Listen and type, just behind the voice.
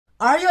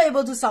Are you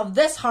able to solve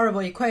this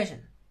horrible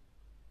equation?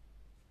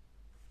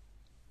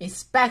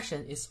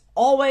 Inspection is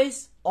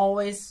always,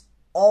 always,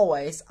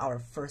 always our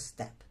first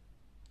step.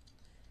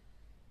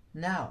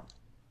 Now,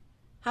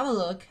 have a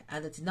look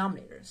at the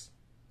denominators.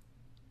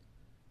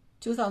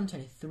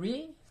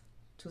 2023,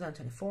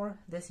 2024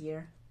 this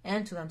year,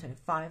 and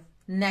 2025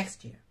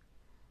 next year.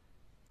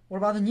 What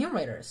about the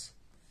numerators?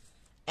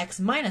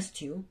 X minus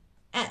 2,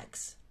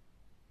 x,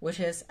 which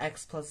is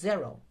x plus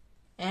 0,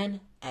 and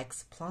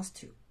x plus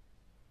 2.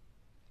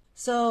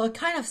 So a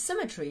kind of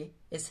symmetry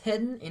is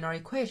hidden in our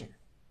equation.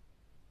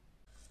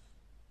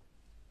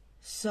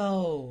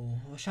 So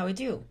what shall we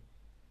do?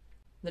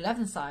 The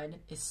left-hand side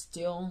is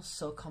still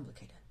so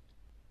complicated.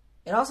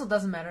 It also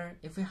doesn't matter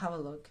if we have a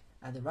look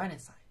at the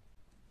right-hand side.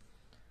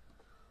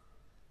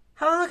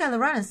 Have a look at the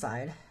right-hand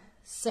side,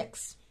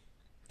 6.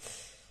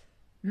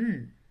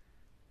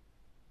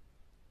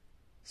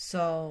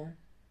 So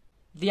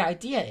the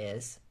idea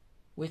is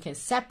we can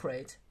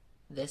separate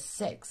this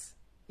 6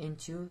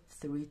 into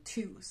 3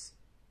 2's.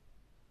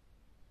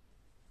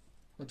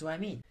 What do I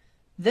mean?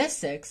 This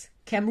 6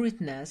 can be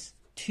written as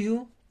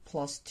 2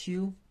 plus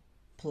 2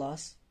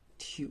 plus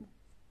 2.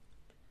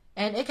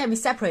 And it can be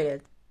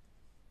separated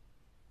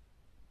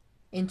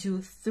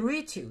into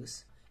 3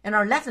 2's. And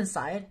our left-hand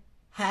side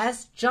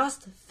has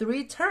just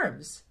 3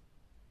 terms.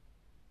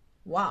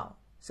 Wow.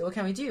 So what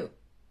can we do?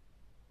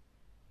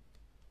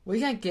 We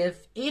can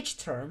give each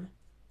term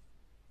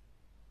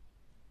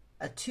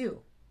a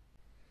 2.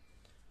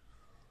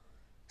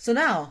 So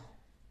now,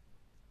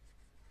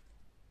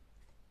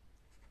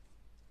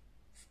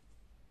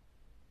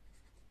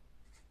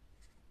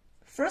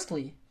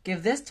 firstly,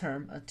 give this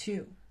term a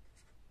 2.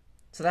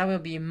 So that will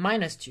be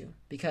minus 2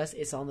 because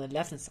it's on the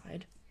left-hand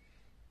side.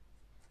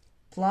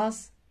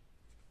 Plus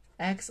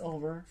x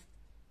over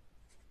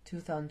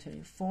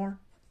 2024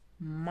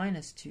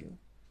 minus 2.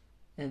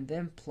 And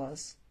then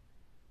plus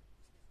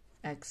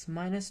x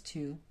minus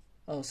 2,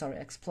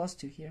 x plus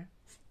 2 here,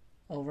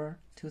 over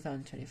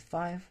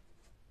 2025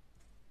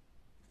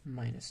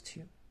 minus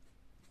 2,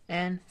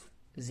 and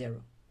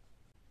 0.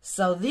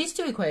 So these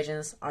two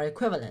equations are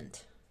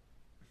equivalent.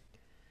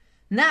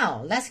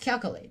 Now let's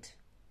calculate.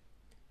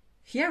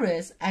 Here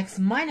is x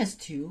minus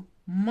 2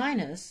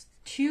 minus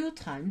 2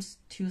 times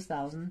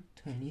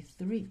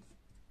 2023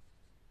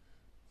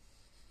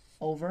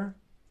 over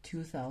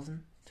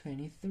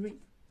 2023.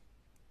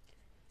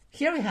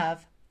 Here we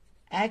have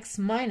x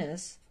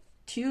minus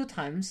 2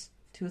 times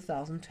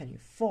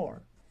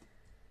 2024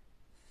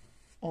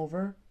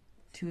 over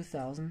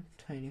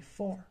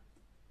 2024.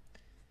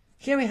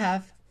 Here we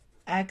have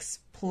x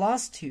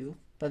plus 2,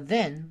 but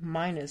then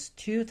minus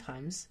 2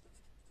 times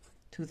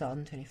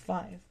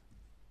 2025,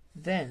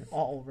 then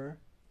all over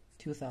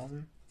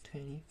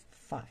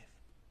 2025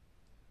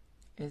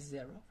 is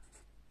 0.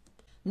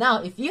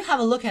 Now, if you have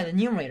a look at the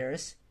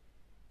numerators,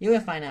 you will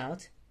find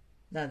out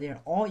that they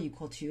are all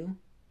equal to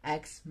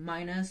x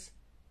minus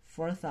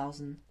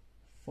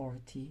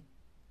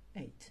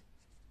 4048.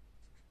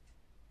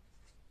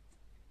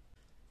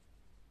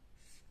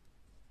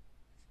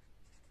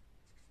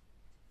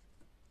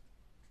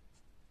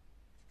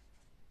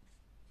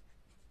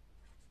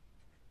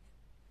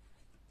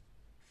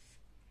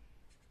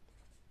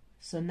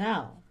 So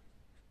now,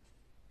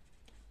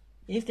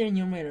 if their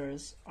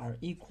numerators are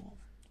equal,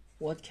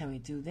 what can we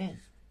do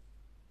then?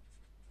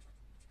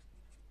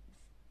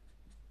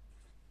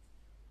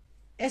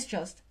 It's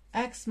just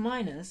x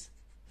minus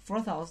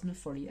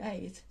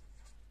 4048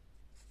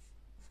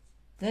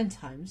 then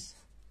times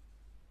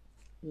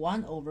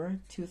 1 over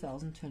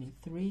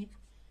 2023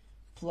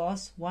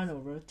 plus 1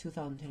 over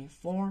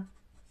 2024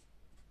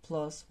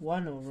 plus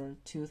 1 over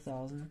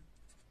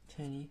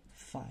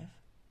 2025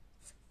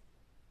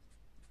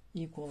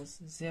 equals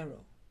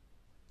 0.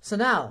 So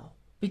now,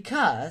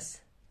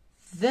 because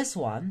this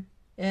one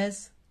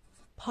is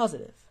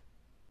positive,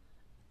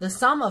 the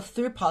sum of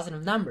 3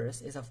 positive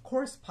numbers is of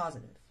course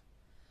positive.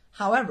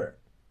 However,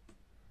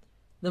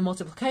 the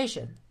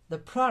multiplication, the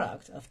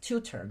product of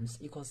 2 terms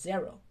equals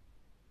 0.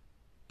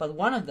 But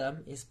one of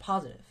them is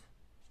positive.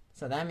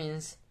 So that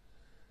means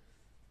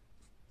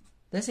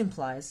this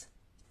implies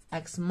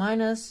x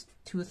minus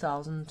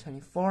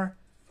 2024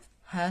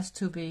 has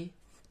to be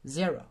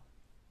 0.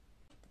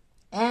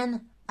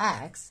 And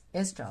x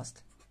is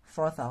just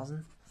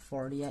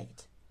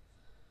 4048.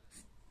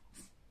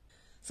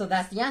 So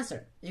that's the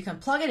answer. You can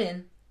plug it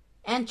in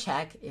and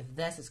check if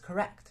this is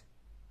correct.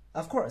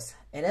 Of course,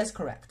 it is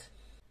correct.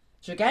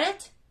 Did you get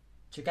it?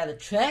 Did you get the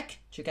trick?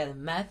 Did you get the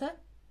method?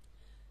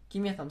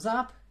 Give me a thumbs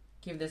up.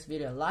 Give this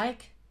video a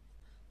like.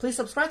 Please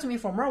subscribe to me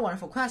for more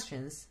wonderful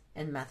questions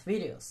and math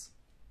videos.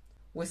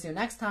 We'll see you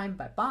next time.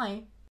 Bye-bye.